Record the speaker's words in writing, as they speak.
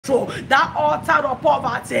that altar of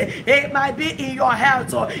poverty. It might be in your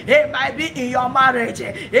health, it might be in your marriage,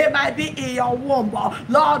 it might be in your womb.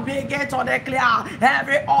 Lord, begin to declare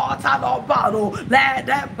every altar of battle, let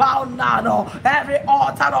them bow now. Every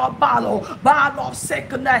altar of battle of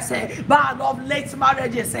sickness, battle of late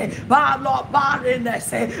marriages, battle of barrenness,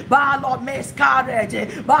 battle of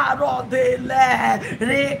miscarriage, battle of delay,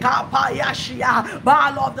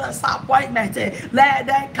 battle of disappointment, let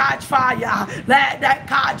them catch fire, let them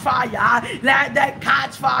catch fire, let them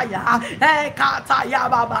catch fire.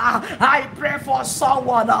 I pray for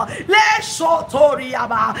someone, I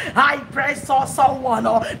pray for someone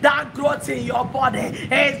that growth in your body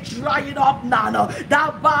is drying up now.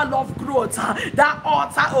 That ball of growth, that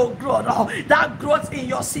altar of growth, that growth in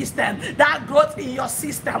your system, that growth in your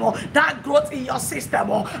system, that growth in your system,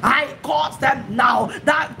 I cause them now.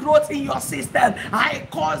 That growth in your system, I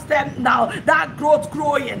cause them now. That growth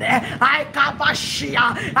growing, I capacity,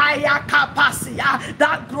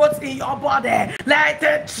 that growth in your body, let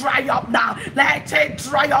it dry up now. Let it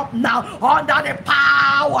dry up now under the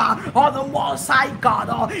power of the Most High God.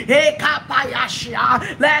 Let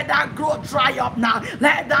that growth dry up now.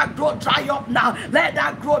 Let that growth dry up now. Let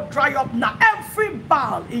that growth dry up now. Every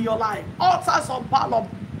battle in your life, altars of battle of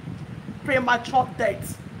premature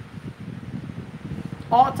death,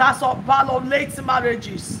 altars of battle of late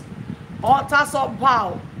marriages, altars of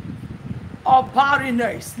battle of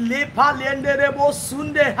barrenness,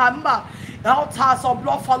 altars of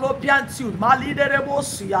blood fallopian tube,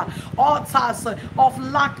 altars of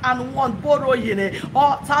lack and want, borrowing,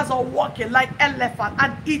 altars of walking like elephant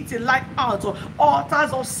and eating like ant,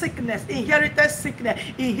 altars of sickness,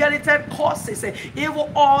 inherited causes, evil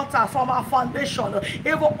altars from our foundation,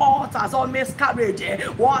 evil altars of miscarriage.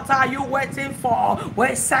 What are you waiting for?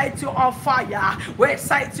 We set you on fire. We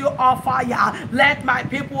set you on fire. Let my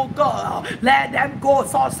people go. Let them go.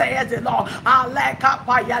 So says the Lord.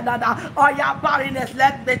 All your barrenness,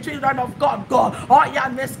 let the children of God go. All your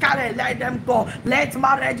miscarriage, let them go. Let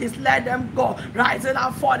marriages, let them go. Rising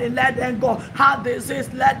and falling, let them go. Heart disease,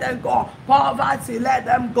 let them go. Poverty, let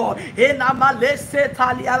them go. In a Malaysia,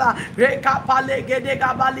 Taliala,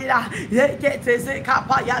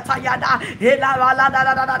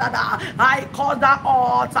 I call the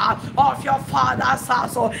altar of your father's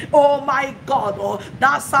house. Oh my God,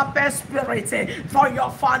 that serpent spirit for your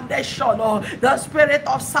foundation, the spirit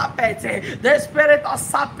of serpent, the spirit of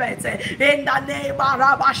serpent, in the name of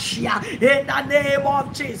Rabashia, in the name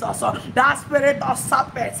of Jesus, that spirit of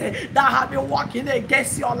serpent that have been working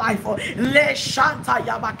against your life, Le Shanta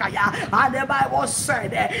Yabakaya, and the Bible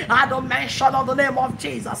said, at the mention of the name of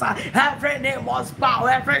Jesus, every name must bow,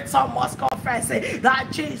 every tongue must confess that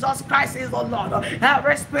Jesus Christ is the Lord.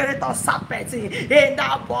 Every spirit of serpent in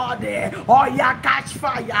that body, oh yeah, catch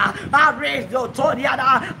fire. I raise the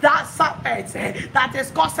that serpent that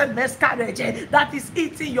is causing miscarriage, that is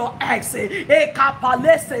eating your eggs, that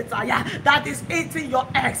is eating your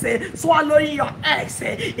eggs, swallowing your eggs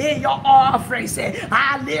in your offerings.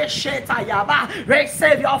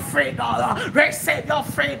 Receive your freedom, receive your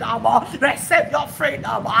freedom, receive your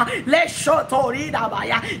freedom. Let's show Toria,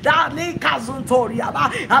 Darling Kazuntoria,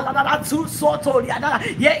 Alana Sotoria,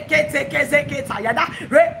 Yeketekezeketayana,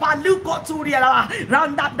 Repaluko Turia,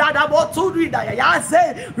 Randa Dadabo Turida, Yase,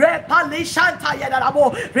 Repalishantayana,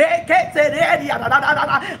 Reketeria,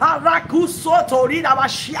 Arakuso Torida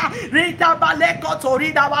Bashia, Rita Baleko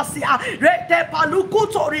Torida Basia, Rete Paluku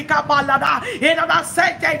Torika Balada, in a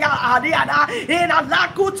Setega Ariana, in a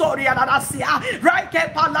Lakutoria Nasia,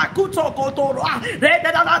 Reke Palakuto Kotora,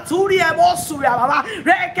 Redana Turia Mosuria,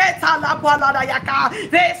 Reketa La Balada Yaka.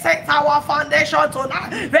 They set our foundation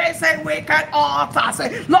tonight. They say wicked altars.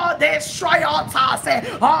 Lord, destroy altars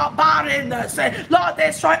of barrenness. Lord,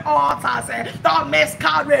 destroy altars of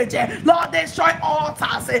miscarriage. Lord, destroy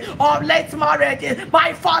altars of late marriage.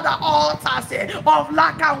 My Father, altars of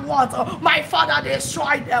lack and want. My Father,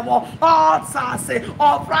 destroy them. Altars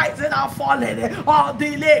of rising and falling. Of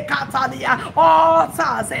delay, Catalia.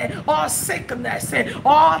 Altars of sickness.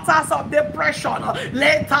 Altars of depression.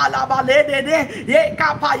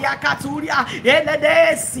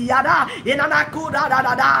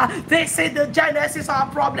 This is the genesis of our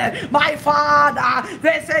problem. My Father,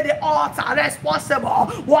 they say the altar responsible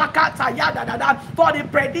for the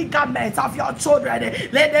predicaments of your children.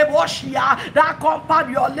 Let them wash that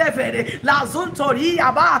compound your living.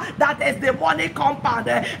 That is the money compound.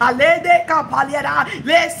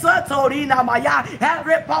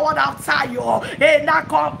 Every power that tie you in that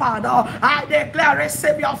compound, I declare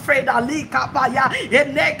receive your freedom. pali kapaya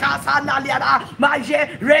eneka sanaliara maje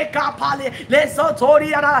reka pali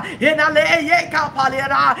lesotoriara enale yeka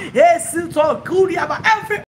paliara esuto kuriaba every